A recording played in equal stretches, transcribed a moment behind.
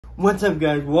What's up,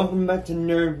 guys? Welcome back to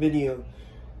Nerd Video.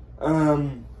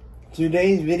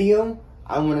 Today's video,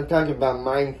 I want to talk about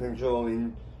mind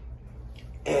controlling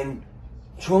and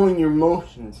controlling your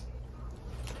emotions.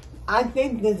 I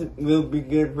think this will be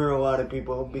good for a lot of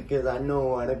people because I know a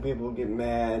lot of people get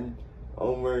mad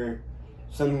over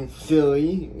something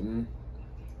silly and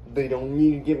they don't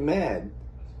need to get mad.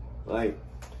 Like,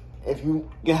 if you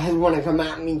guys want to come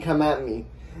at me, come at me.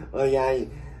 Like,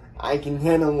 I can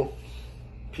handle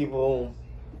people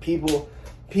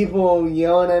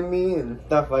yelling at me and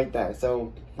stuff like that.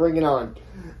 So bring it on.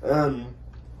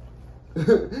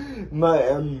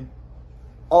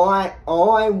 All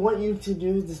I want you to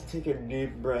do is just take a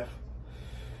deep breath.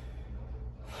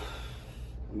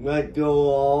 Let go of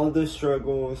all the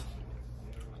struggles,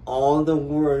 all the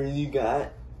worries you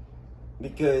got,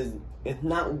 because it's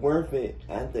not worth it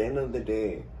at the end of the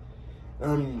day.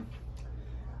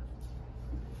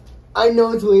 I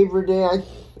know it's Labor Day,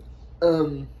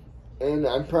 and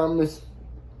I promise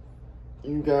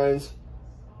you guys,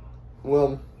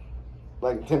 well,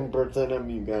 like 10% of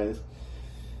you guys,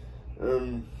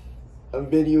 a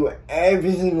video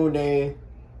every single day,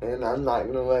 and I'm not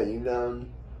gonna let you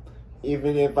down,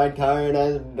 even if I'm tired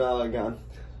as a dog.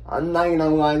 I'm not gonna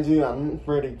lie to you, I'm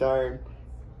pretty tired,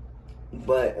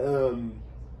 but,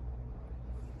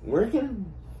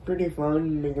 working pretty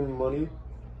fun, making money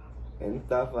and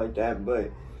stuff like that,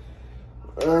 but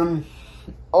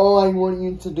all I want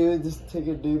you to do is just take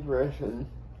a deep breath and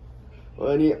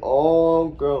let it all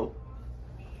go,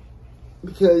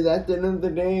 because at the end of the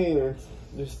day, it's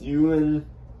just you and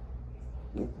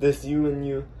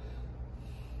you.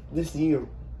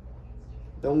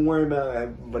 Don't worry about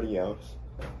everybody else.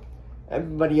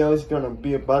 Everybody else is gonna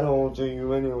be a butthole to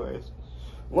you anyways.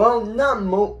 Well, not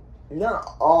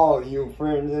all you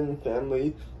friends and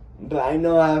family, but I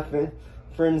know how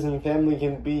friends and family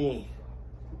can be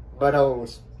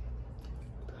buttholes.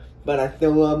 But I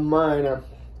still love mine.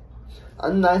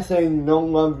 I'm not saying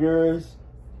don't love yours.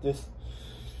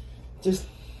 Just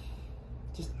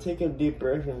take a deep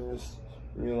breath and just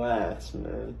relax,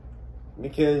 man.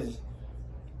 Because,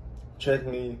 trust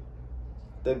me,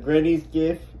 the greatest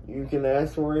gift you can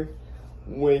ask for,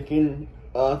 waking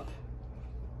up,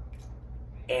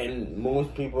 and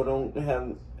most people don't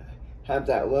have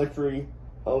that luxury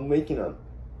of waking up.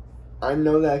 I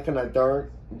know that's kind of dark,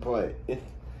 but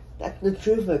that's the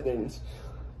truth of things.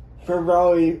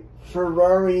 Ferraris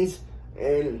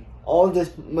and all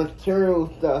this material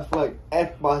stuff like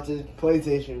Xboxes,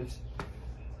 PlayStations.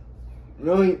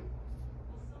 Really,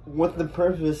 what's the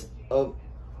purpose of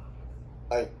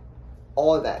like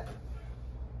all that?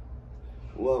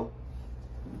 Well,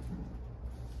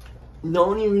 the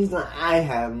only reason I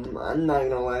have them, I'm not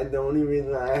gonna lie, the only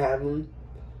reason I have them,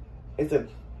 it's a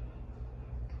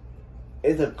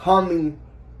calming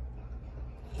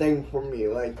thing for me.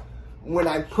 Like, when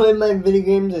I play my video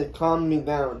games, it calms me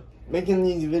down. Making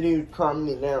these videos calm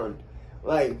me down.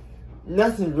 Like,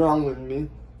 nothing's wrong with me.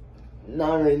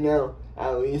 Not right now,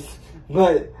 at least.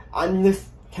 But I'm just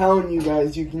telling you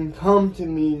guys, you can come to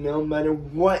me no matter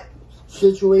what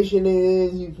situation it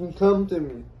is, you can come to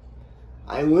me.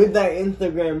 I leave that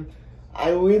Instagram,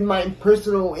 I leave my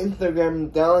personal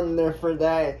Instagram down there for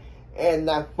that, and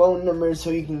that phone number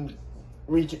so you can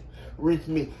reach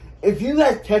me. If you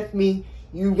guys text me,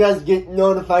 you guys get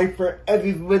notified for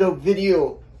every little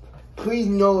video. Please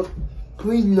know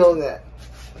that.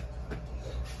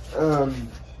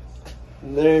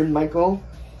 There, Michael.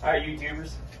 Hi,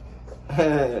 YouTubers.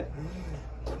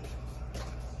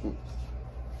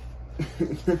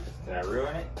 Did I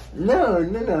ruin it? No,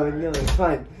 it's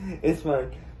fine. It's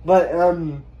fine. But,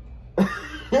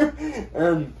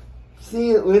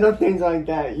 see, little things like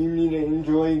that you need to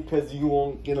enjoy because you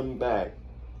won't get them back.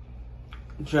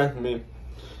 Trust me.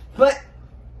 But,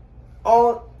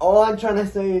 all I'm trying to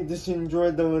say is just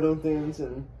enjoy the little things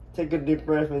and take a deep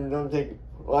breath and don't take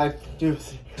life too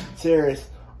serious.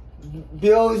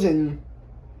 Bills and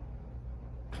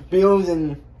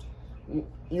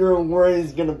your worry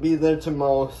is gonna be there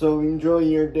tomorrow, so enjoy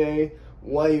your day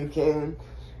while you can.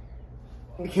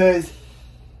 Because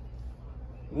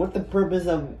what's the purpose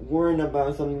of worrying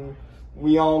about something?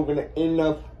 We all gonna end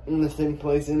up in the same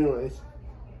place anyways.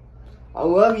 I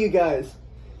love you guys.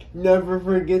 Never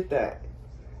forget that.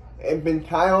 It's been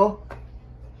Kyle.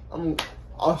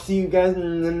 I'll see you guys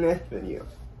in the next video.